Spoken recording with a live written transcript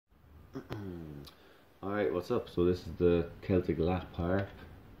Alright, what's up? So this is the Celtic Lap Harp,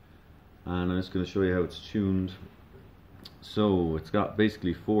 and I'm just going to show you how it's tuned. So it's got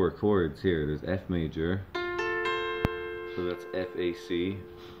basically 4 chords here. There's F major, so that's F A C,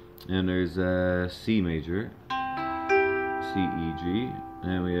 and there's C major, C E G,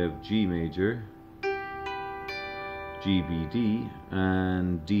 and we have G major, G B D,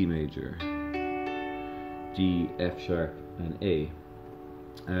 and D major, D F sharp, and A.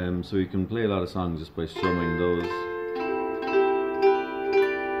 So you can play a lot of songs just by strumming those.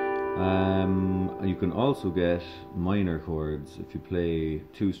 You can also get minor chords if you play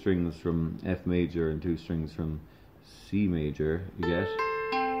 2 strings from F major and 2 strings from C major. You get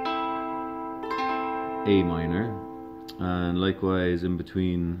A minor, and likewise in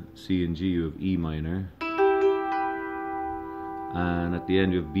between C and G you have E minor, and at the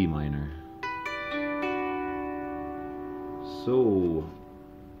end you have B minor. So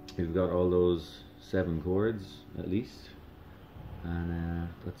you've got all those 7 chords at least, and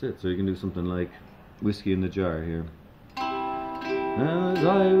that's it. So you can do something like Whiskey in the Jar here. As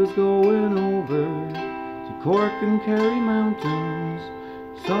I was going over to Cork and Kerry mountains,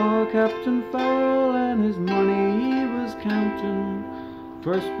 saw Captain Farrell and his money he was counting.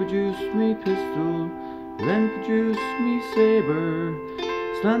 First produced me pistol, then produced me sabre.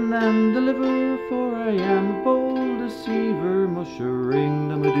 Stand and deliver, for I am a bold deceiver. Mushering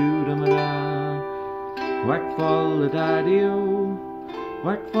da ma doo da ma da. Whack fall the daddy-o,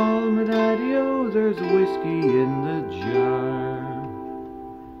 whack fall my daddy-o, there's a whiskey in the jar.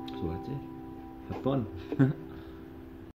 So that's it. Have fun.